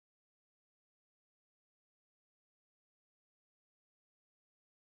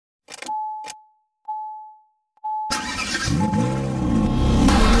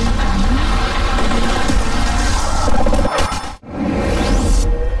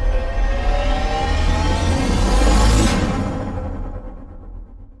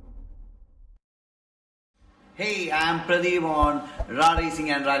Hey, I'm Pradeep on Ra Racing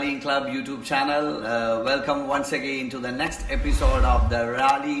and Rallying Club YouTube channel. Welcome once again to the next episode of the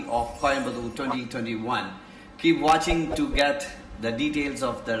Rally of Coimbatore 2021. Keep watching to get the details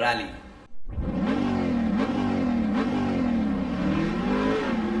of the rally.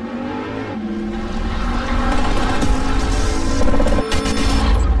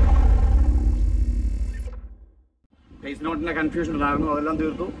 It's not in a confusion.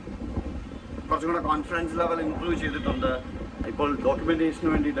 കുറച്ചുകൂടെ confidence level improve ചെയ്തിട്ടുണ്ട്. ഇപ്പോൾ ഡോക്യുമെൻറ്റേഷന്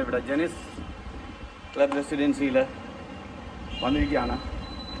വേണ്ടിയിട്ട് ഇവിടെ ജെനിസ് club റെസിഡൻസിയിൽ വന്നിരിക്കുകയാണ്.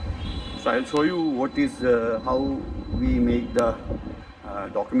 So I will show you what is how we make the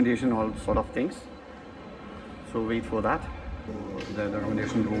documentation all sort of things. So wait for that.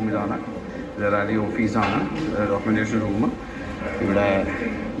 Documentation room ഇതാണ്, ഇത് rally ഓഫീസാണ് documentation room. ഇവിടെ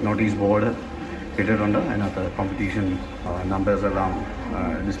നോട്ടീസ് ബോർഡ് ഇട്ടിട്ടുണ്ട്, അതിനകത്ത് കോമ്പറ്റീഷൻ നമ്പേഴ്സ് എല്ലാം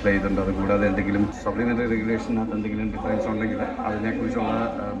ഡിസ്പ്ലേ ചെയ്തിട്ടുണ്ട്. അതുകൂടാതെ എന്തെങ്കിലും സപ്ലിമെൻ്ററി റെഗുലേഷനകത്ത് എന്തെങ്കിലും ഡിഫറൻസ് ഉണ്ടെങ്കിൽ അതിനെക്കുറിച്ചുള്ള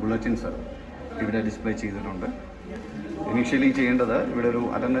ബുള്ളറ്റിൻസ് ഇവിടെ ഡിസ്പ്ലേ ചെയ്തിട്ടുണ്ട്. ഇനീഷ്യലി ചെയ്യേണ്ടത് ഇവിടെ ഒരു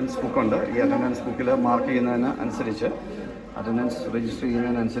അറ്റൻഡൻസ് ബുക്കുണ്ട്. ഈ അറ്റൻഡൻസ് ബുക്കിൽ മാർക്ക് ചെയ്യുന്നതിന് അനുസരിച്ച് അറ്റൻഡൻസ് രജിസ്റ്റർ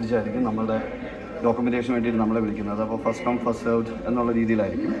ചെയ്യുന്നതിനനുസരിച്ചായിരിക്കും നമ്മളുടെ ഡോക്യുമെൻറ്റേഷന് വേണ്ടിയിട്ട് നമ്മളെ വിളിക്കുന്നത്. അപ്പോൾ ഫസ്റ്റ് കം ഫസ്റ്റ് സെർവ്ഡ് എന്നുള്ള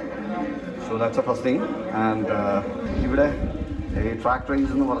രീതിയിലായിരിക്കും. So that's A first thing. And ഇവിടെ ഈ ട്രാക്ക്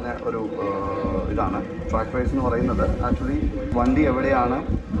റേസ് എന്ന് പറഞ്ഞ ഒരു ഇതാണ്. ട്രാക്ക് റേസ് എന്ന് പറയുന്നത് ആക്ച്വലി വണ്ടി എവിടെയാണ്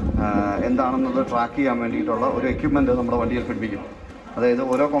എന്താണെന്നുള്ളത് ട്രാക്ക് ചെയ്യാൻ വേണ്ടിയിട്ടുള്ള ഒരു എക്യുപ്മെൻറ്റ് നമ്മുടെ വണ്ടിയിൽ പിടിപ്പിക്കും. അതായത്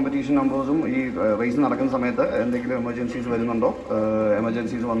ഓരോ കോമ്പറ്റീഷൻ നമ്പേഴ്സും ഈ റേസ് നടക്കുന്ന സമയത്ത് എന്തെങ്കിലും എമർജൻസീസ് വരുന്നുണ്ടോ,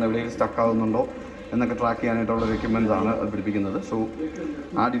 എമർജൻസീസ് വന്ന് എവിടെയെങ്കിലും സ്റ്റക്ക് ആകുന്നുണ്ടോ എന്നൊക്കെ ട്രാക്ക് ചെയ്യാനായിട്ടുള്ള ഒരു എക്യുപ്മെൻറ്റ്സ് ആണ് അത് പിടിപ്പിക്കുന്നത്. സോ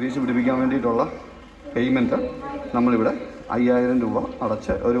ആ ഡിവൈസ് പിടിപ്പിക്കാൻ വേണ്ടിയിട്ടുള്ള പേയ്മെൻറ്റ് നമ്മളിവിടെ 5000 രൂപ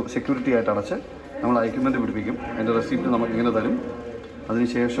അടച്ച് ഒരു സെക്യൂരിറ്റി ആയിട്ട് അടച്ച് നമ്മൾ എക്യുപ്മെൻറ്റ് പിടിപ്പിക്കും. അതിൻ്റെ റെസിപ്റ്റ് നമുക്ക് ഇങ്ങനെ തരും.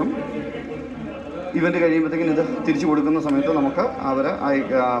 അതിനുശേഷം ഇവൻ്റ് കഴിയുമ്പോഴത്തേക്കും ഇത് തിരിച്ചു കൊടുക്കുന്ന സമയത്ത് നമുക്ക് അവർ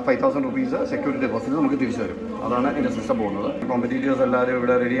 5000 റുപ്പീസ് സെക്യൂരിറ്റി ഡെപ്പോസിറ്റ് നമുക്ക് തിരിച്ചു തരും. അതാണ് ഇതിൻ്റെ സിസ്റ്റം പോകുന്നത്. കോമ്പറ്റീറ്റേഴ്സ് എല്ലാവരും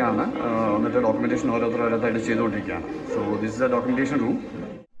ഇവിടെ റെഡിയാണ്. എന്നിട്ട് ഡോക്യുമെൻറ്റേഷൻ ഓരോരുത്തരായിട്ട് ചെയ്തുകൊണ്ടിരിക്കുകയാണ്. So this is A documentation room.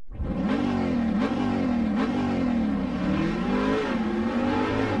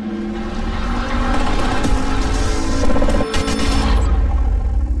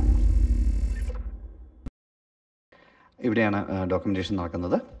 ഇവിടെയാണ് ഡോക്യുമെൻറ്റേഷൻ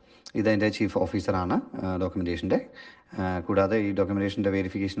നടക്കുന്നത്. ഇതെൻ്റെ ചീഫ് ഓഫീസറാണ് ഡോക്യുമെൻറ്റേഷൻ്റെ. കൂടാതെ ഈ ഡോക്യുമെൻറ്റേഷൻ്റെ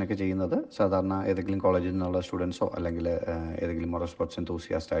വെരിഫിക്കേഷനൊക്കെ ചെയ്യുന്നത് സാധാരണ ഏതെങ്കിലും കോളേജിൽ നിന്നുള്ള സ്റ്റുഡൻസോ അല്ലെങ്കിൽ ഏതെങ്കിലും മോട്ടോർ സ്പോർട്സ്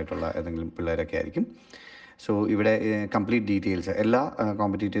എന്തൂസിയാസ്റ്റ് ആയിട്ടുള്ള ഏതെങ്കിലും പിള്ളേരൊക്കെ ആയിരിക്കും. സോ ഇവിടെ കംപ്ലീറ്റ് ഡീറ്റെയിൽസ് എല്ലാ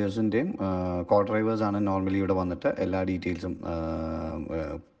കോമ്പറ്റീറ്റേഴ്സിൻ്റെയും കോ ഡ്രൈവേഴ്സാണ് നോർമലി ഇവിടെ വന്നിട്ട് എല്ലാ ഡീറ്റെയിൽസും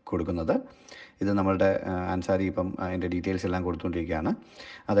കൊടുക്കുന്നത്. ഇത് നമ്മളുടെ അൻസാരി ഇപ്പം അതിൻ്റെ ഡീറ്റെയിൽസ് എല്ലാം കൊടുത്തുകൊണ്ടിരിക്കുകയാണ്.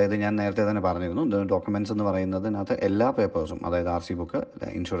 അതായത് ഞാൻ നേരത്തെ തന്നെ പറഞ്ഞിരുന്നു, ഇത് ഡോക്യുമെൻറ്റ്സ് എന്ന് പറയുന്നതിനകത്ത് എല്ലാ പേപ്പേഴ്സും, അതായത് RC book,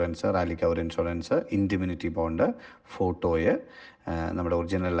 insurance, rally cover insurance, ഇൻഡിമിനിറ്റി bond, ഫോട്ടോയ്, നമ്മുടെ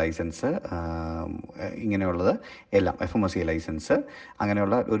ഒറിജിനൽ ലൈസൻസ്, ഇങ്ങനെയുള്ളത് എല്ലാം, FMSC ലൈസൻസ്,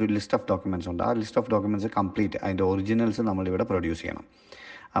 അങ്ങനെയുള്ള ഒരു ലിസ്റ്റ് ഓഫ് ഡോക്യുമെൻറ്റ്സ് ഉണ്ട്. ആ ലിസ്റ്റ് ഓഫ് ഡോക്യുമെൻറ്റ്സ് കംപ്ലീറ്റ് അതിൻ്റെ ഒറിജിനൽസ് നമ്മളിവിടെ പ്രൊഡ്യൂസ് ചെയ്യണം.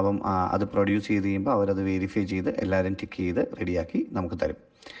 അപ്പം അത് പ്രൊഡ്യൂസ് ചെയ്ത് കഴിയുമ്പോൾ അവരത് വെരിഫൈ ചെയ്ത് എല്ലാവരും ടിക്ക് ചെയ്ത് റെഡിയാക്കി നമുക്ക് തരും.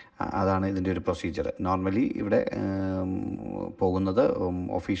 അതാണ് ഇതിൻ്റെ ഒരു പ്രൊസീജിയർ. നോർമലി ഇവിടെ പോകുന്നത്,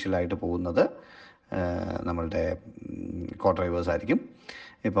 ഒഫീഷ്യലായിട്ട് പോകുന്നത് നമ്മളുടെ കോ ഡ്രൈവേഴ്സ് ആയിരിക്കും.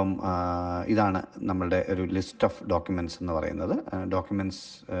 ഇപ്പം ഇതാണ് നമ്മളുടെ ഒരു ലിസ്റ്റ് ഓഫ് ഡോക്യുമെൻറ്റ്സ് എന്ന് പറയുന്നത്. ഡോക്യുമെൻറ്റ്സ്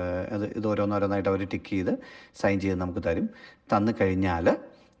ഇത് ഓരോന്നോരോന്നായിട്ട് അവർ ടിക്ക് ചെയ്ത് സൈൻ ചെയ്ത് നമുക്ക് തരും. തന്നു കഴിഞ്ഞാൽ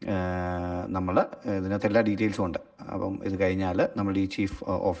നമ്മൾ ഇതിനകത്ത് എല്ലാ ഡീറ്റെയിൽസും ഉണ്ട്. അപ്പം ഇത് കഴിഞ്ഞാൽ നമ്മുടെ ഈ ചീഫ്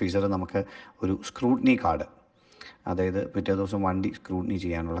ഓഫീസർ നമുക്ക് ഒരു സ്ക്രൂട്ട്നി കാർഡ്, അതായത് പിറ്റേ ദിവസം വണ്ടി സ്ക്രൂട്ട്നി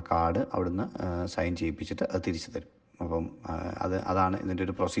ചെയ്യാനുള്ള കാർഡ് അവിടുന്ന് സൈൻ ചെയ്യിപ്പിച്ചിട്ട് അത് തിരിച്ചു തരും. അപ്പം അതാണ് ഇതിൻ്റെ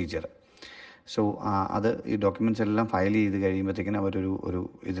ഒരു പ്രൊസീജിയർ. സോ അത് ഈ ഡോക്യുമെൻറ്റ്സ് എല്ലാം ഫയൽ ചെയ്ത് കഴിയുമ്പോഴത്തേക്കിനും അവരൊരു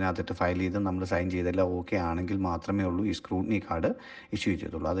ഇതിനകത്തിട്ട് ഫയൽ ചെയ്ത് നമ്മൾ സൈൻ ചെയ്തെല്ലാം ഓക്കെ ആണെങ്കിൽ മാത്രമേ ഉള്ളൂ ഈ സ്ക്രൂട്ട്നി കാർഡ് ഇഷ്യൂ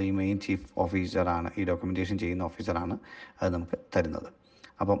ചെയ്തുള്ളൂ. അത് ഈ മെയിൻ ചീഫ് ഓഫീസറാണ്, ഈ ഡോക്യുമെൻറ്റേഷൻ ചെയ്യുന്ന ഓഫീസറാണ് അത് നമുക്ക് തരുന്നത്.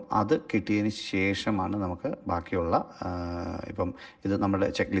 അപ്പം അത് കിട്ടിയതിന് ശേഷമാണ് നമുക്ക് ബാക്കിയുള്ള ഇപ്പം ഇത് നമ്മുടെ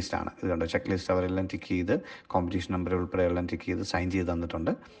ചെക്ക് ലിസ്റ്റാണ്. ഇത് കണ്ടോ, ചെക്ക് ലിസ്റ്റ് അവരെല്ലാം ടിക്ക് ചെയ്ത് കോമ്പറ്റീഷൻ നമ്പർ ഉൾപ്പെടെ എല്ലാം ടിക്ക് ചെയ്ത് സൈൻ ചെയ്ത്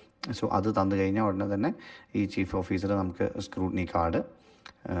തന്നിട്ടുണ്ട്. സോ അത് തന്നു കഴിഞ്ഞാൽ ഉടനെ തന്നെ ഈ ചീഫ് ഓഫീസർ നമുക്ക് സ്ക്രൂട്ട്നി കാർഡ്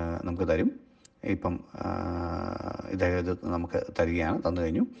നമുക്ക് തരും. ഇപ്പം ഇത് നമുക്ക് തരികയാണ്, തന്നു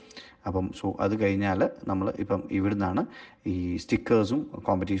കഴിഞ്ഞു. അപ്പം സോ അത് കഴിഞ്ഞാൽ നമ്മൾ ഇപ്പം ഇവിടുന്നാണ് ഈ സ്റ്റിക്കേഴ്സും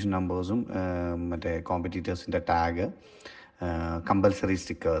കോമ്പറ്റീഷൻ നമ്പേഴ്സും മറ്റേ കോമ്പറ്റീറ്റേഴ്സിൻ്റെ ടാഗ്, കമ്പൽസറി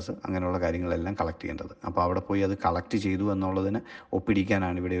സ്റ്റിക്കേഴ്സ്, അങ്ങനെയുള്ള കാര്യങ്ങളെല്ലാം കളക്ട് ചെയ്യേണ്ടത്. അപ്പോൾ അവിടെ പോയി അത് കളക്ട് ചെയ്തു എന്നുള്ളതിന്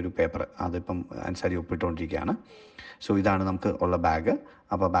ഒപ്പിടിക്കാനാണ് ഇവിടെ ഒരു പേപ്പർ, അതിപ്പം അൻസാരി ഒപ്പിട്ടുകൊണ്ടിരിക്കുകയാണ്. സോ ഇതാണ് നമുക്ക് ഉള്ള ബാഗ്.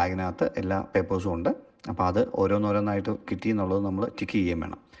 അപ്പോൾ ബാഗിനകത്ത് എല്ലാ പേപ്പേഴ്സും ഉണ്ട്. അപ്പോൾ അത് ഓരോന്നോരോന്നായിട്ട് കിട്ടി എന്നുള്ളത് നമ്മൾ ടിക്ക് ചെയ്യുകയും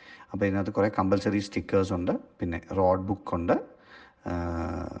വേണം. അപ്പോൾ ഇതിനകത്ത് കുറേ കമ്പൽസറി സ്റ്റിക്കേഴ്സ് ഉണ്ട്. പിന്നെ റോഡ് ബുക്കുണ്ട്.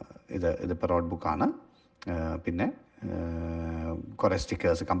 ഇതിപ്പോൾ റോഡ് ബുക്കാണ്. പിന്നെ കുറേ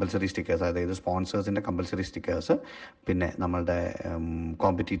സ്റ്റിക്കേഴ്സ്, കമ്പൽസറി സ്റ്റിക്കേഴ്സ്, അതായത് സ്പോൺസേഴ്സിൻ്റെ കമ്പൽസറി സ്റ്റിക്കേഴ്സ്, പിന്നെ നമ്മളുടെ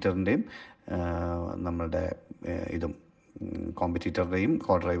കോമ്പറ്റീറ്ററിൻ്റെയും നമ്മളുടെ ഇതും കോമ്പറ്റീറ്ററുടെയും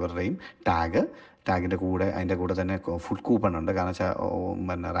കോ ഡ്രൈവറുടെയും ടാഗിൻ്റെ കൂടെ അതിൻ്റെ കൂടെ തന്നെ ഫുഡ് കൂപ്പൺ ഉണ്ട്. കാരണം വെച്ചാൽ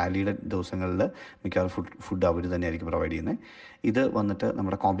പിന്നെ റാലിയുടെ ദിവസങ്ങളിൽ മിക്കവാറും ഫുഡ് അവർ തന്നെയായിരിക്കും പ്രൊവൈഡ് ചെയ്യുന്നത്. ഇത് വന്നിട്ട്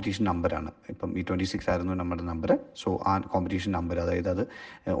നമ്മുടെ കോമ്പറ്റീഷൻ നമ്പറാണ്. ഇപ്പം E26 ആയിരുന്നു നമ്മുടെ നമ്പർ. സോ ആ കോമ്പറ്റീഷൻ നമ്പർ, അതായത് അത്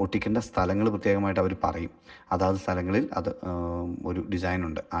ഒട്ടിക്കേണ്ട സ്ഥലങ്ങൾ പ്രത്യേകമായിട്ട് അവർ പറയും. അതാത് സ്ഥലങ്ങളിൽ അത് ഒരു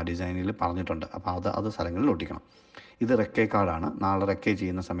ഡിസൈനുണ്ട്, ആ ഡിസൈനിൽ പറഞ്ഞിട്ടുണ്ട്. അപ്പോൾ അത് സ്ഥലങ്ങളിൽ ഒട്ടിക്കണം. ഇത് റെക്കേ കാർഡാണ്. നാളെ റെക്കേ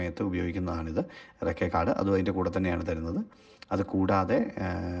ചെയ്യുന്ന സമയത്ത് ഉപയോഗിക്കുന്നതാണിത്. റെക്കേ കാർഡ് അതും അതിൻ്റെ കൂടെ തന്നെയാണ് തരുന്നത്. അത് കൂടാതെ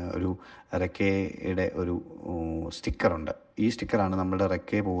ഒരു റെക്കയുടെ ഒരു സ്റ്റിക്കറുണ്ട്. ഈ സ്റ്റിക്കറാണ് നമ്മുടെ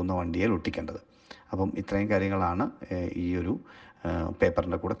റെക്കേ പോകുന്ന വണ്ടിയിൽ ഒട്ടിക്കേണ്ടത്. അപ്പം ഇത്രയും കാര്യങ്ങളാണ് ഈ ഒരു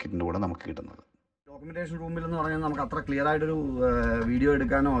പേപ്പറിൻ്റെ കൂടെ, കിറ്റിൻ്റെ കൂടെ നമുക്ക് കിട്ടുന്നത്. ഡോക്യുമെൻറ്റേഷൻ റൂമിൽ എന്ന് പറഞ്ഞാൽ നമുക്ക് അത്ര ക്ലിയർ ആയിട്ടൊരു വീഡിയോ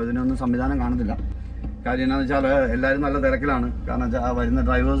എടുക്കാനോ ഇതിനൊന്നും സംവിധാനം കാണുന്നില്ല. കാര്യം എന്താണെന്ന് വെച്ചാൽ എല്ലാവരും നല്ല തിരക്കിലാണ്. കാരണം വെച്ചാൽ വരുന്ന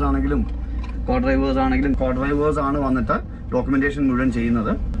ഡ്രൈവേഴ്സ് ആണെങ്കിലും കോ ഡ്രൈവേഴ്സ് ആണ് വന്നിട്ട് ഡോക്യുമെൻറ്റേഷൻ മുഴുവൻ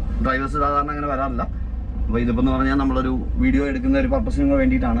ചെയ്യുന്നത്. ഡ്രൈവേഴ്സ് സാധാരണ അങ്ങനെ വരാറില്ല. അപ്പോൾ ഇതിപ്പോൾ എന്ന് പറഞ്ഞാൽ നമ്മളൊരു വീഡിയോ എടുക്കുന്ന ഒരു പർപ്പസിന്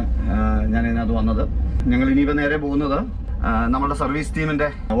വേണ്ടിയിട്ടാണ് ഞാൻ ഇതിനകത്ത് വന്നത്. ഞങ്ങൾ ഇനിയിപ്പോൾ നേരെ പോകുന്നത് നമ്മുടെ സർവീസ് ടീമിൻ്റെ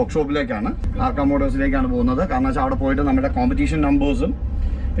വർക്ക്ഷോപ്പിലേക്കാണ്, ആർക്കാ മോട്ടോഴ്സിലേക്കാണ് പോകുന്നത്. കാരണം വെച്ചാൽ അവിടെ പോയിട്ട് നമ്മുടെ കോമ്പറ്റീഷൻ നമ്പേഴ്സും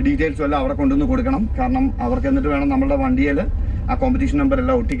ഡീറ്റെയിൽസും എല്ലാം അവിടെ കൊണ്ടുവന്ന് കൊടുക്കണം. കാരണം അവർക്ക് എന്നിട്ട് വേണം നമ്മുടെ വണ്ടിയിൽ ആ കോമ്പറ്റീഷൻ നമ്പർ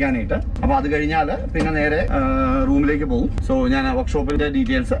എല്ലാം ഒട്ടിക്കാനായിട്ട്. അപ്പോൾ അത് കഴിഞ്ഞാൽ പിന്നെ നേരെ റൂമിലേക്ക് പോകും. സോ ഞാൻ വർക്ക്ഷോപ്പിൻ്റെ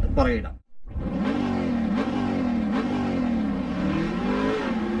ഡീറ്റെയിൽസ് പറയിടാം.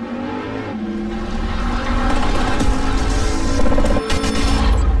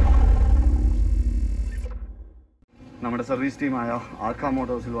 നമ്മുടെ സർവീസ് ടീമായ ആർക്കാ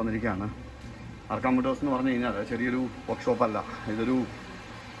മോട്ടോഴ്സിൽ വന്നിരിക്കുകയാണ്. ആർക്കാ മോട്ടോഴ്സ് എന്ന് പറഞ്ഞു കഴിഞ്ഞാൽ ചെറിയൊരു വർക്ക്ഷോപ്പല്ല. ഇതൊരു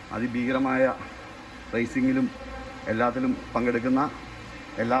അതിഭീകരമായ റേസിങ്ങിലും എല്ലാത്തിലും പങ്കെടുക്കുന്ന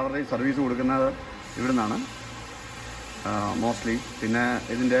എല്ലാവരുടെയും സർവീസ് കൊടുക്കുന്നത് ഇവിടെ നിന്നാണ് മോസ്റ്റ്ലി. പിന്നെ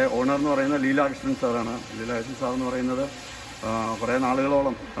ഇതിൻ്റെ ഓണർ എന്ന് പറയുന്നത് ലീലാകൃഷ്ണൻ സാറാണ്. ലീലാകൃഷ്ണൻ സാർ എന്ന് പറയുന്നത് കുറേ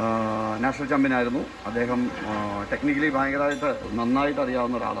നാളുകളോളം നാഷണൽ ചാമ്പ്യൻ ആയിരുന്നു. അദ്ദേഹം ടെക്നിക്കലി ഭയങ്കരമായിട്ട് നന്നായിട്ട്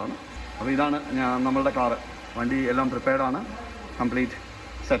അറിയാവുന്ന ഒരാളാണ്. അപ്പോൾ ഇതാണ് നമ്മളുടെ കാറ്. വണ്ടി എല്ലാം പ്രിപ്പയർഡാണ്, കംപ്ലീറ്റ്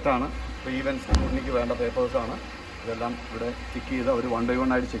സെറ്റാണ്. ഇപ്പോൾ ഈവൻ സ്കൂട്ടിക്ക് വേണ്ട പേപ്പേഴ്സാണ്. ഇതെല്ലാം ഇവിടെ ചെക്ക് ചെയ്ത് അവർ 1 by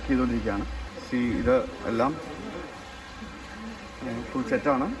 1 ആയിട്ട് ചെക്ക് ചെയ്തുകൊണ്ടിരിക്കുകയാണ്. ഇത് എല്ലാം ഫുൾ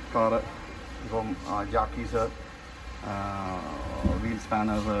സെറ്റാണ് കാറ്. ഇപ്പം ജാക്കീസ്, വീൽ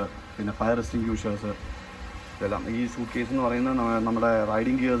സ്പാനേഴ്സ്, പിന്നെ ഫയർ എക്സ്റ്റിങ്ക്യൂഷേഴ്സ്, ഇതെല്ലാം. ഈ സൂട്ട് കേസ് എന്ന് പറയുന്നത് നമ്മുടെ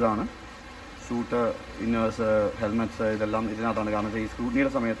റൈഡിങ് ഗിയേഴ്സാണ്. സൂട്ട്, ഇന്നേഴ്സ്, ഹെൽമെറ്റ്സ്, ഇതെല്ലാം ഇതിനകത്താണ്. കാരണം ഈ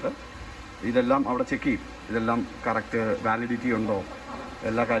സ്ക്രൂട്ടിനിയുടെ സമയത്ത് ഇതെല്ലാം അവിടെ ചെക്ക് ചെയ്യും. ഇതെല്ലാം കറക്റ്റ് വാലിഡിറ്റി ഉണ്ടോ,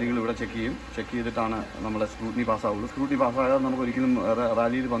 എല്ലാ കാര്യങ്ങളും ഇവിടെ ചെക്ക് ചെയ്യും. ചെക്ക് ചെയ്തിട്ടാണ് നമ്മളെ സ്ക്രൂട്ടിനി പാസ്സാവുള്ളൂ. സ്ക്രൂട്ടിനി പാസ്സാകാതെ നമുക്ക് ഒരിക്കലും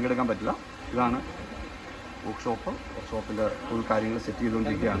റാലിയിൽ പങ്കെടുക്കാൻ പറ്റില്ല. ഇതാണ് വർക്ക്ഷോപ്പിൻ്റെ ഫുൾ കാര്യങ്ങൾ സെറ്റ്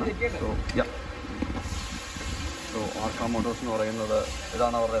ചെയ്തുകൊണ്ടിരിക്കുകയാണ്. സോ ആർക്കാ മോട്ടോഴ്സ് എന്ന് പറയുന്നത്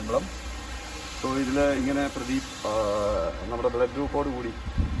ഇതാണ് അവരുടെ എംബ്ലം. സോ ഇതിൽ ഇങ്ങനെ പ്രദീപ് നമ്മുടെ ബ്ലഡ് ഗ്രൂപ്പോട് കൂടി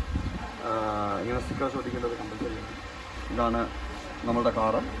ഇങ്ങനെ സ്റ്റിക്കേഴ്സ് ഒട്ടിക്കേണ്ടത് കമ്പൽസറി. ഇതാണ് നമ്മളുടെ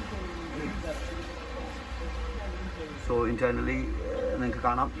കാറ്. സോ ഇൻറ്റേർണലി നിങ്ങൾക്ക്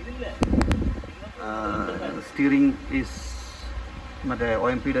കാണാം സ്റ്റിയറിംഗ് ഈസ് മറ്റേ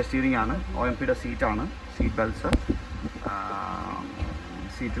OMPയുടെ സ്റ്റിയറിംഗ് ആണ്. OMPയുടെ സീറ്റാണ്, സീറ്റ് ബെൽറ്റ്സ്.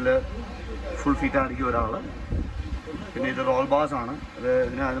 സീറ്റിൽ ഫുൾ ഫീറ്റായിരിക്കും ഒരാൾ. പിന്നെ ഇത് റോൾ ബാസ് ആണ്.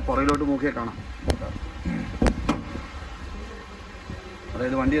 ഇതിന് പുറകിലോട്ട് നോക്കിയാൽ കാണാം.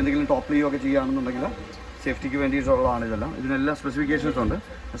 അതായത് വണ്ടി എന്തെങ്കിലും ടോപ്പ് ലീവ് ഒക്കെ ചെയ്യുകയാണെന്നുണ്ടെങ്കിൽ സേഫ്റ്റിക്ക് വേണ്ടിയിട്ടുള്ളതാണ് ഇതെല്ലാം. ഇതിനെല്ലാം സ്പെസിഫിക്കേഷൻസ് ഉണ്ട്.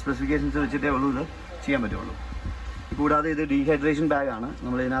 സ്പെസിഫിക്കേഷൻസ് വെച്ചിട്ടേ ഉള്ളൂ ഇത് ചെയ്യാൻ പറ്റുള്ളൂ. കൂടാതെ ഇത് ഡീഹൈഡ്രേഷൻ ബാഗാണ്.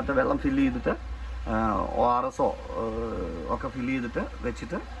 നമ്മൾ ഇതിനകത്ത് വെള്ളം ഫില്ല് ചെയ്തിട്ട് ORS ഒക്കെ ഫില്ല് ചെയ്തിട്ട്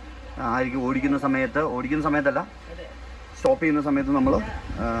വെച്ചിട്ട് ആയിരിക്കും ഓടിക്കുന്ന സമയത്തല്ല, സ്റ്റോപ്പ് ചെയ്യുന്ന സമയത്ത് നമ്മൾ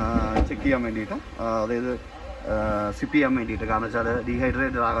ചെക്ക് ചെയ്യാൻ വേണ്ടിയിട്ട്, അതായത് സിപ്പ് ചെയ്യാൻ വേണ്ടിയിട്ട്. കാരണം വെച്ചാൽ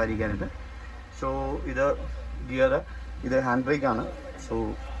ഡീഹൈഡ്രേറ്റഡ് ആകാതിരിക്കാനായിട്ട്. സോ ഇത് ഗിയർ, ഇത് hand ബ്രേക്കാണ്. So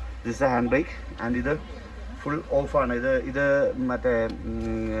this A hand brake and ഇത് ഫുൾ ഓഫാണ്. ഇത് മറ്റേ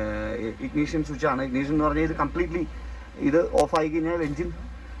ഇഗ്നീഷ്യൻ സ്വിച്ചാണ്. ഇഗ്നീഷ്യൻ എന്ന് പറഞ്ഞാൽ ഇത് കംപ്ലീറ്റ്ലി ഇത് ഓഫായി കഴിഞ്ഞാൽ എൻജിൻ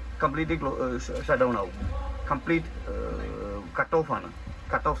കംപ്ലീറ്റ്ലി ഷട്ട് ഡൗൺ ആവും. കംപ്ലീറ്റ് കട്ട് ഓഫാണ്.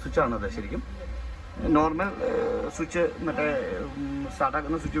 കട്ട് ഓഫ് സ്വിച്ചാണ് അത് ശരിക്കും. നോർമൽ സ്വിച്ച് മറ്റേ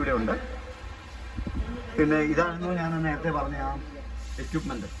സ്റ്റാർട്ടാക്കുന്ന സ്വിച്ച് ഇവിടെ ഉണ്ട്. പിന്നെ ഇതായിരുന്നു ഞാൻ നേരത്തെ പറഞ്ഞ ആ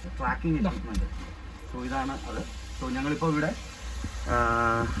എക്യുപ്മെൻറ്റ്, ട്രാക്കിംഗ് എക്യുപ്മെൻറ്റ്. സോ ഇതാണ് അത്. സോ ഞങ്ങളിപ്പോൾ ഇവിടെ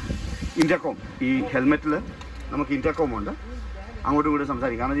ഇൻ്റർകോം, ഈ ഹെൽമെറ്റിൽ നമുക്ക് ഇൻ്റർകോം ഉണ്ട്. അങ്ങോട്ടും ഇങ്ങോട്ടും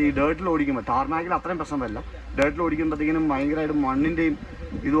സംസാരിക്കും. കാരണം ഈ ഡേർട്ടിൽ ഓടിക്കുമ്പോൾ, ടാർമാക്കിൽ അത്രയും പ്രശ്നമല്ല, ഡേർട്ടിൽ ഓടിക്കുമ്പോഴത്തേക്കിനും ഭയങ്കരമായിട്ട് മണ്ണിൻ്റെയും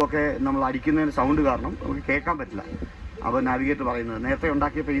ഇതുമൊക്കെ നമ്മൾ അടിക്കുന്നതിന് സൗണ്ട് കാരണം നമുക്ക് കേൾക്കാൻ പറ്റില്ല. അപ്പോൾ നാവിഗേറ്റർ പറയുന്നത് നേരത്തെ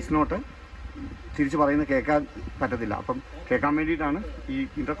ഉണ്ടാക്കിയ ഫേസ് നോട്ട് തിരിച്ച് പറയുന്നത് കേൾക്കാൻ പറ്റത്തില്ല. അപ്പം കേൾക്കാൻ വേണ്ടിയിട്ടാണ് ഈ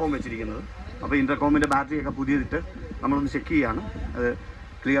ഇൻ്റർകോം വെച്ചിരിക്കുന്നത്. അപ്പോൾ ഇൻ്റർകോമിൻ്റെ ബാറ്ററിയൊക്കെ പുതിയതിട്ട് നമ്മളൊന്ന് ചെക്ക് ചെയ്യാണ് അത്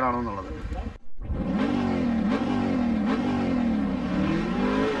ക്ലിയർ ആണോ എന്നുള്ളത്.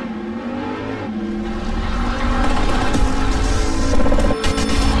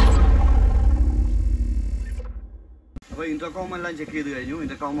 അപ്പോൾ ഇൻ്റർകോം എല്ലാം ചെക്ക് ചെയ്ത് കഴിഞ്ഞു.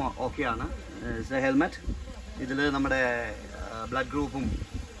 ഇൻ്റർകോം ഓക്കെയാണ്. ഹെൽമെറ്റ് ഇതിൽ നമ്മുടെ ബ്ലഡ് ഗ്രൂപ്പും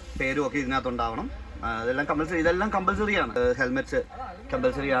പേരും ഒക്കെ ഇതിനകത്തുണ്ടാവണം. ഇതെല്ലാം കമ്പൽസറിയാണ്. ഹെൽമെറ്റ്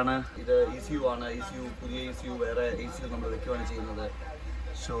കമ്പൽസറിയാണ്. ഇത് ECU ആണ്. ECU പുതിയ ECU വേറെ ECU നമ്മൾ വെക്കുകയാണ് ചെയ്യുന്നത്.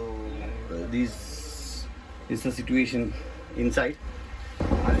 So these is the situation inside.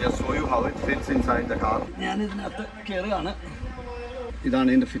 I just show you how it fits inside the car. ഞാൻ ഇതിനകത്ത് കയറുകയാണ്. ഇതാണ്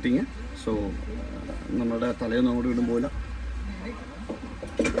ഇതിൻ്റെ ഫിറ്റിങ്. സോ നമ്മുടെ തലയൊന്നും അങ്ങോട്ട് ഇടും പോലെ.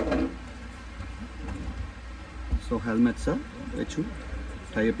 സോ ഹെൽമെറ്റ്സ് വെച്ചു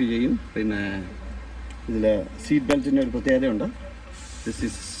ടൈപ്പ് ചെയ്യും. പിന്നെ ഇതിലെ സീറ്റ് ബെൽറ്റിൻ്റെ ഒരു പ്രത്യേകതയുണ്ട്. This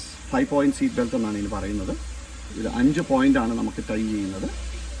is 5 point seat belt എന്നാണ് ഇതിന് പറയുന്നത്. ഇതിൽ 5 പോയിൻ്റാണ് നമുക്ക് ടൈ ചെയ്യുന്നത്.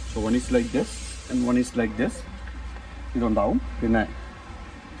 So 1 is like this and 1 is like this. ഇതുണ്ടാവും. പിന്നെ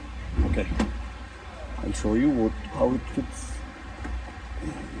okay, I show you how it fits.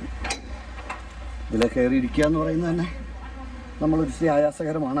 ഇതിൽ കയറി ഇരിക്കുക എന്ന് പറയുന്നത് തന്നെ നമ്മളൊരു ഇച്ചിരി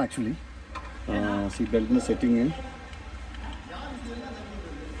ആയാസകരമാണ് actually. Seat ബെൽറ്റിൻ്റെ setting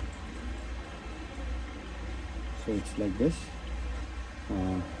so it's like this.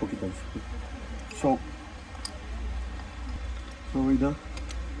 So ഇത്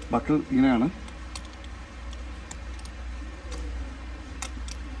ബക്കിൾ ഇങ്ങനെയാണ്.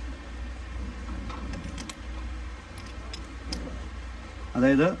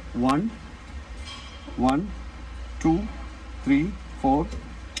 അതായത് 1, 1, 2, 3, 4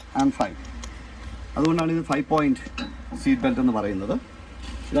 and 5. അതുകൊണ്ടാണ് ഇത് 5 point സീറ്റ് ബെൽറ്റ് എന്ന് പറയുന്നത്.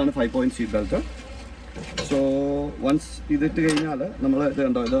 ഇതാണ് 5 point seat belt. So once ഇതിട്ട് കഴിഞ്ഞാൽ നമ്മൾ ഇത്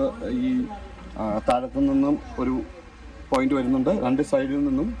കണ്ടോ, ഇത് ഈ താഴത്തു നിന്നും ഒരു പോയിന്റ് വരുന്നുണ്ട്, 2 സൈഡിൽ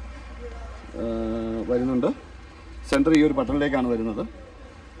നിന്നും വരുന്നുണ്ട്. സെൻറ്റർ ഈ ഒരു ബട്ടണിലേക്കാണ് വരുന്നത്.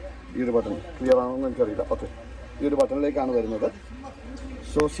 ഈ ഒരു ബട്ടൺ ക്ലിയർ ആണെന്ന് എനിക്കറിയില്ല. ഓക്കെ, ഈ ഒരു ബട്ടണിലേക്കാണ് വരുന്നത്.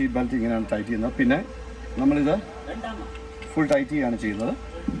 സോ സീറ്റ് ബെൽറ്റ് ഇങ്ങനെയാണ് ടൈറ്റ് ചെയ്യുന്നത്. പിന്നെ നമ്മളിത് ഫുൾ ടൈറ്റ് ചെയ്യുകയാണ് ചെയ്യുന്നത്.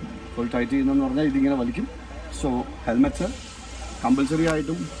 ഫുൾ ടൈറ്റ് ചെയ്യുന്നതെന്ന് പറഞ്ഞാൽ ഇതിങ്ങനെ വലിക്കും. സോ ഹെൽമെറ്റ്സ് കമ്പൽസറി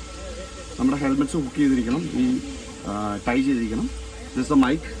ആയിട്ടും നമ്മുടെ ഹെൽമെറ്റ്സ് ഹുക്ക് ചെയ്തിരിക്കണം, ഈ ടൈ ചെയ്തിരിക്കണം. This the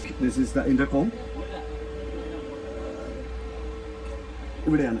mic, this is the intercom.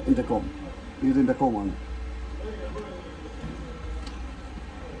 ഇവിടെയാണ് ഇൻ്റർകോം. ഇത് ഇൻ്റർകോമാണ്.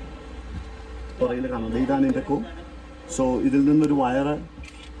 പുറകിൽ കാണുന്നത് ഇതാണ് ഇൻ്റർകോം. സോ ഇതിൽ നിന്നൊരു വയറ്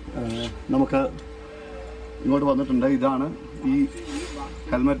നമുക്ക് ഇങ്ങോട്ട് വന്നിട്ടുണ്ട്. ഇതാണ് ഈ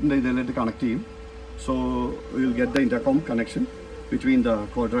ഹെൽമെറ്റിൻ്റെ ഇതിലേക്ക് കണക്ട് ചെയ്യും. So will get the intercom connection between the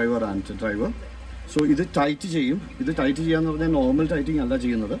co driver and driver. So ഇത് ടൈറ്റ് ചെയ്യും. ഇത് ടൈറ്റ് ചെയ്യാന്ന് പറഞ്ഞാൽ നോർമൽ ടൈറ്റിങ് അല്ല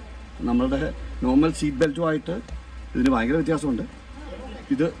ചെയ്യുന്നത്. നമ്മളുടെ നോർമൽ സീറ്റ് ബെൽറ്റുമായിട്ട് ഇതിന് ഭയങ്കര വ്യത്യാസമുണ്ട്.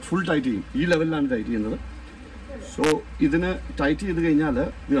 ഇത് ഫുൾ ടൈറ്റ് ചെയ്യും. ഈ ലെവലിലാണ് ടൈറ്റ് ചെയ്യുന്നത്. സോ ഇതിന് ടൈറ്റ് ചെയ്ത് കഴിഞ്ഞാൽ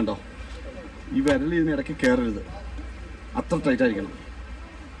ഇത് കണ്ടോ, ഈ വിരൽ ഇതിനിടയ്ക്ക് കയറരുത്, അത്ര ടൈറ്റ് ആയിരിക്കണം.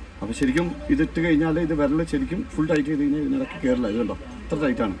 അപ്പോൾ ശരിക്കും ഇതിട്ട് കഴിഞ്ഞാൽ ഇത് വിരൽ ശരിക്കും ഫുൾ ടൈറ്റ് ചെയ്ത് കഴിഞ്ഞാൽ ഇതിനിടയ്ക്ക് കയറില്ല. ഇത് കണ്ടോ, അത്ര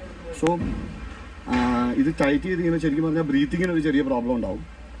ടൈറ്റാണ്. സോ ഇത് ടൈറ്റ് ചെയ്ത് കഴിഞ്ഞാൽ ശരിക്കും പറഞ്ഞാൽ ബ്രീത്തിങ്ങിന് ഒരു ചെറിയ പ്രോബ്ലം ഉണ്ടാവും.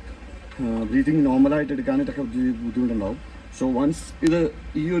 ബ്രീത്തിങ് നോർമലായിട്ട് എടുക്കാനായിട്ടൊക്കെ ബുദ്ധിമുട്ടുണ്ടാവും. സോ വൺസ് ഇത്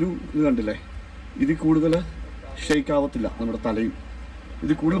ഈ ഒരു ഇത് കണ്ടില്ലേ, ഇതിൽ കൂടുതൽ ഷെയ്ക്ക് ആവത്തില്ല നമ്മുടെ തലയും.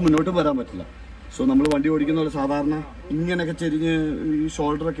 ഇത് കൂടുതൽ മുന്നോട്ട് വരാൻ പറ്റില്ല. സോ നമ്മൾ വണ്ടി ഓടിക്കുന്ന പോലെ സാധാരണ ഇങ്ങനെയൊക്കെ ചെരിഞ്ഞ് ഈ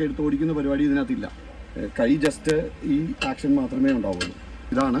ഷോൾഡറൊക്കെ എടുത്ത് ഓടിക്കുന്ന പരിപാടി ഇതിനകത്തില്ല. കൈ ജസ്റ്റ് ഈ ആക്ഷൻ മാത്രമേ ഉണ്ടാവുള്ളൂ.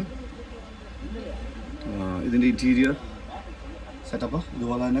 ഇതാണ് ഇതിൻ്റെ ഇൻറ്റീരിയർ സെറ്റപ്പ്.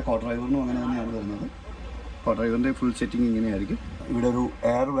 ഇതുപോലെ തന്നെ കോ ഡ്രൈവറിനും അങ്ങനെ തന്നെയാണ് വരുന്നത്. കോ ഡ്രൈവറിൻ്റെ ഫുൾ സെറ്റിംഗ് ഇങ്ങനെയായിരിക്കും. ഇവിടെ ഒരു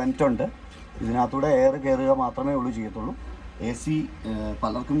എയർ വെൻറ്റ് ഉണ്ട്. ഇതിനകത്തൂടെ എയർ കയറുക മാത്രമേ ഉള്ളൂ ചെയ്യത്തുള്ളൂ. AC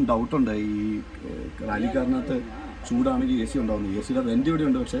പലർക്കും ഡൗട്ടുണ്ട്, ഈ റാലിക്കാരനകത്ത് ചൂടാണെങ്കിൽ AC ഉണ്ടാവുന്നത്. ACയുടെ വെൻറ്റ് ഇവിടെ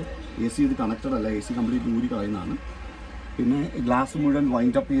ഉണ്ട്, പക്ഷേ AC ഇത് കണക്റ്റഡ് അല്ല. AC കംപ്ലീറ്റ് ഊരി കളയുന്നതാണ്. പിന്നെ ഗ്ലാസ് മുഴുവൻ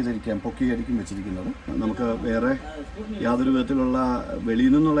വൈൻഡ് അപ്പ് ചെയ്തിരിക്കാം, പൊക്കിയായിരിക്കും വെച്ചിരിക്കുന്നത്. നമുക്ക് വേറെ യാതൊരു വിധത്തിലുള്ള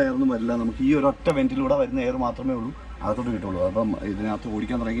വെളിയിൽ നിന്നുള്ള എയറൊന്നും വരില്ല. നമുക്ക് ഈ ഒരൊറ്റ വെൻറ്റിലൂടെ വരുന്ന എയർ മാത്രമേ ഉള്ളൂ അകത്തോട്ട് കിട്ടുള്ളൂ. അപ്പം ഇതിനകത്ത്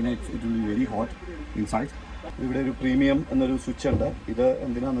ഓടിക്കാൻ തുടങ്ങിയാൽ it will be very hot inside. ഇവിടെ ഒരു പ്രീമിയം എന്നൊരു സ്വിച്ച് ഉണ്ട്. ഇത്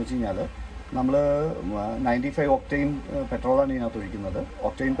എന്തിനാണെന്ന് വെച്ച് കഴിഞ്ഞാൽ നമ്മൾ 95 ഒക്ടെയിൻ പെട്രോളാണ് ഇതിനകത്ത് ഒഴിക്കുന്നത്.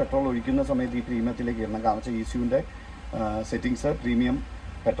 ഒക്ടെയിൻ പെട്രോൾ ഒഴിക്കുന്ന സമയത്ത് ഈ പ്രീമിയത്തിലേക്ക് ഇടണം. കാരണം വെച്ചാൽ ECUവിൻ്റെ സെറ്റിങ്സ് പ്രീമിയം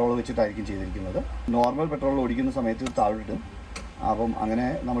പെട്രോൾ വെച്ചിട്ടായിരിക്കും ചെയ്തിരിക്കുന്നത്. നോർമൽ പെട്രോൾ ഓടിക്കുന്ന സമയത്ത് ഇത് താഴോട്ടിടും. അപ്പം അങ്ങനെ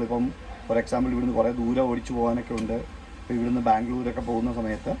നമ്മളിപ്പം ഫോർ എക്സാമ്പിൾ ഇവിടുന്ന് കുറേ ദൂരം ഓടിച്ചു പോകാനൊക്കെ ഉണ്ട്. ഇപ്പോൾ ഇവിടുന്ന് ബാംഗ്ലൂരൊക്കെ പോകുന്ന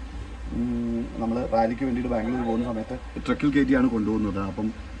സമയത്ത് നമ്മൾ റാലിക്ക് വേണ്ടിയിട്ട് ബാംഗ്ലൂർ പോകുന്ന സമയത്ത് ട്രക്കിൽ കയറ്റിയാണ് കൊണ്ടുപോകുന്നത്. അപ്പം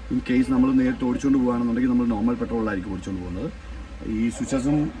ഇൻ കേസ് നമ്മൾ നേരിട്ട് ഓടിച്ചുകൊണ്ട് പോകുകയാണെന്നുണ്ടെങ്കിൽ നമ്മൾ നോർമൽ പെട്രോളിലായിരിക്കും ഓടിച്ചുകൊണ്ട് പോകുന്നത്. ഈ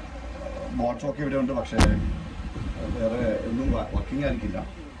സ്വിച്ചസും ബോട്ട്സൊക്കെ ഇവിടെ ഉണ്ട്, പക്ഷേ വേറെ ഒന്നും വർക്കിംഗ് ആയിരിക്കില്ല.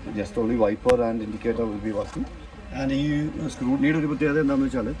 Just only wiper and indicator will be working. And ഈ സ്ക്രൂട്ടിനിയുടെ ഒരു പ്രത്യേകത എന്താണെന്ന്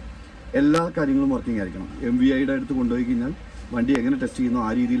വെച്ചാൽ എല്ലാ കാര്യങ്ങളും വർക്കിംഗ് ആയിരിക്കണം. MVIയുടെ അടുത്ത് കൊണ്ടുപോയി കഴിഞ്ഞാൽ വണ്ടി എങ്ങനെ ടെസ്റ്റ് ചെയ്യുന്നോ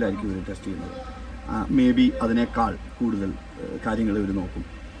ആ രീതിയിലായിരിക്കും ഇവർ ടെസ്റ്റ് ചെയ്യുന്നത്. മേ ബി അതിനേക്കാൾ കൂടുതൽ കാര്യങ്ങൾ ഇവർ നോക്കും.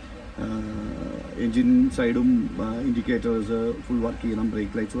 എൻജിൻ സൈഡും ഇൻഡിക്കേറ്റേഴ്സ് ഫുൾ വർക്ക് ചെയ്യണം,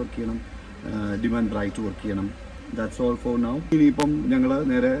 ബ്രേക്ക് ലൈറ്റ്സ് വർക്ക് ചെയ്യണം, ഡിമാൻഡ് ബ്രൈറ്റ് വർക്ക് ചെയ്യണം. That's all for now. ഇനിയിപ്പം ഞങ്ങൾ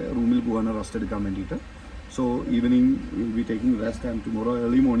നേരെ റൂമിൽ പോകാൻ റെസ്റ്റ് എടുക്കാൻ വേണ്ടിയിട്ട്. So evening will be taking rest and tomorrow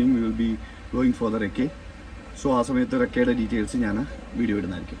early morning we will be going for the റെക്കെ. So ആ സമയത്ത് റെക്കയുടെ ഡീറ്റെയിൽസ് ഞാൻ വീഡിയോ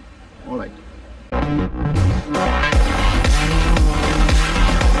ഇടുന്നതായിരിക്കും. All right.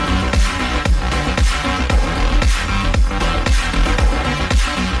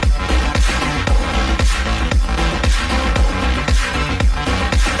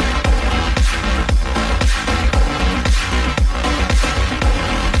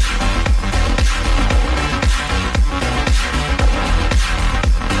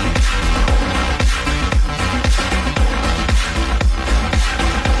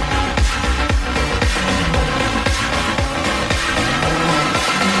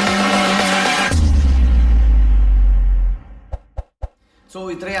 സോ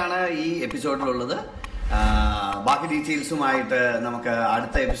ഇത്രയാണ് ഈ എപ്പിസോഡിലുള്ളത്. ബാക്കി ഡീറ്റെയിൽസുമായിട്ട് നമുക്ക്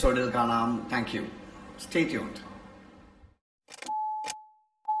അടുത്ത എപ്പിസോഡിൽ കാണാം. Thank you. Stay tuned.